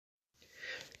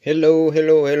Hello,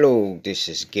 hello, hello. This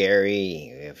is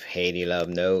Gary with Haiti Love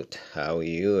Note. How are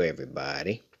you,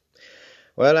 everybody?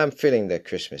 Well, I'm feeling the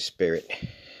Christmas spirit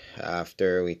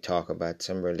after we talk about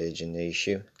some religion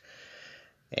issue,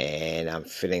 and I'm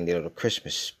feeling the little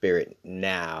Christmas spirit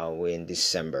now in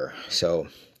December. So,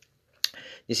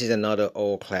 this is another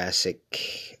old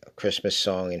classic Christmas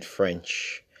song in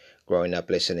French, growing up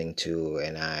listening to,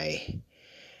 and I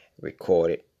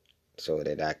recorded so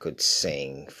that I could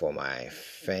sing for my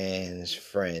fans,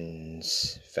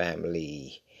 friends,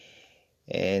 family,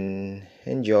 and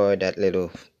enjoy that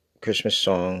little Christmas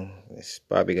song. It's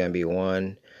probably going to be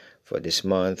one for this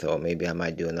month, or maybe I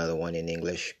might do another one in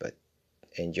English, but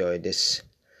enjoy this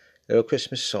little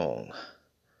Christmas song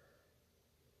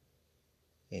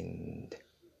and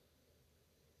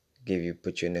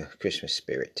put you in the Christmas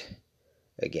spirit.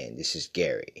 Again, this is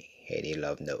Gary, Haiti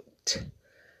Love Note.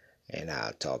 And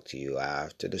I'll talk to you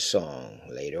after the song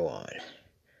later on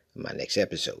in my next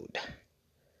episode.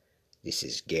 This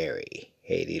is Gary,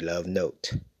 Haiti Love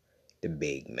Note, the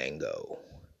Big Mango.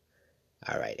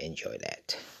 Alright, enjoy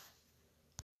that.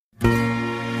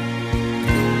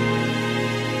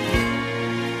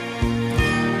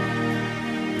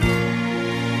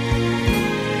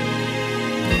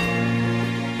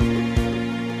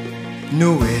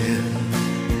 Noël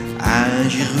à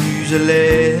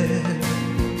Jérusalem,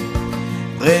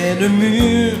 près de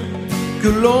murs que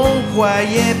l'on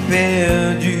croyait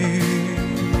perdus.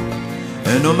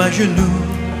 Un homme à genoux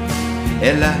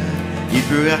est là, il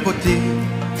peut à côté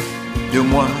de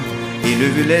moi et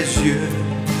lever les yeux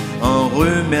en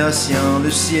remerciant le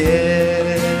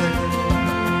ciel.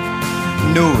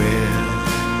 Noël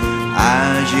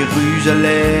à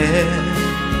Jérusalem,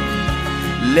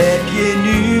 les pieds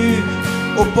nus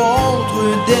aux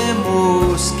portes des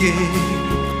mosquées.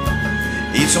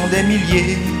 Ils sont des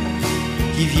milliers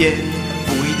qui viennent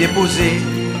pour y déposer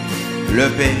le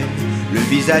paix, le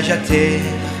visage à terre,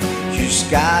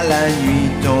 jusqu'à la nuit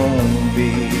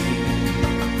tombée.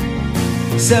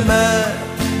 Ces mains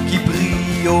qui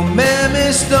brillent au même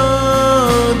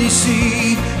instant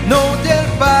d'ici,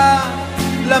 n'ont-elles pas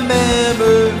la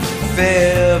même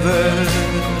ferveur?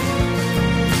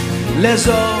 Les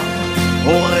hommes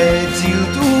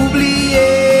auraient-ils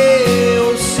oublié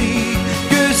aussi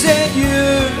que c'est Dieu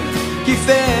qui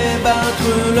fait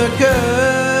battre le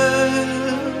cœur?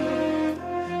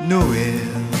 Noël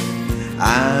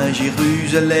à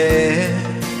Jérusalem,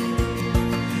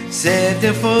 c'est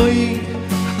un feuille,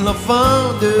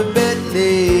 l'enfant de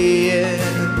Bethléem,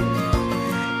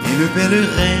 et le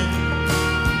pèlerin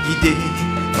guidé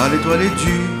par l'étoile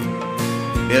du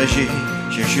berger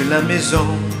cherche la maison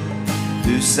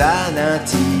de sa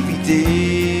nativité.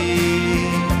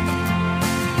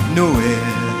 Noël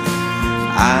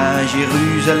à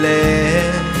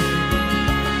Jérusalem,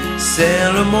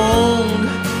 c'est le monde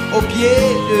au pied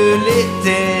de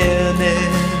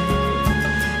l'Éternel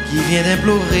qui vient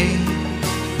d'implorer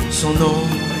son nom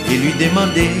et lui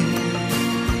demander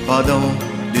pardon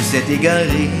de s'être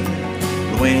égaré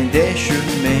loin des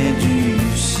chemins du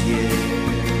ciel.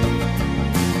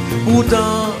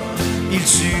 Pourtant, il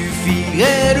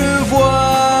suffirait de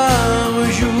voir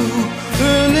un jour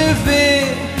levé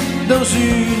dans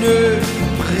une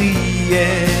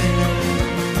prière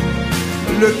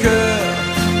le cœur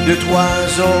de trois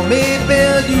hommes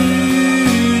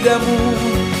éperdus d'amour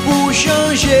pour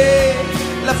changer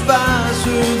la face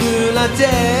de la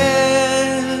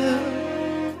terre.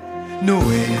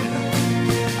 Noël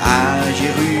à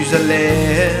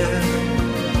Jérusalem,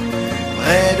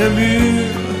 près d'un mur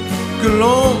que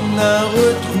l'on a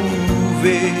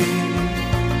retrouvé,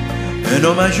 un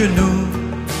homme à genoux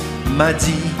m'a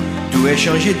dit: tout est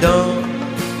changé dans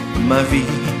ma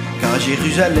vie, car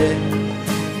Jérusalem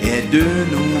est de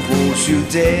nouveau sur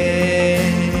terre.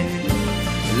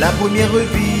 La première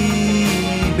vie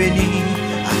bénie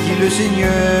à qui le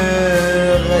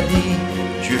Seigneur a dit: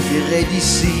 je ferai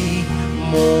d'ici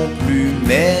mon plus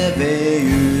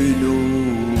merveilleux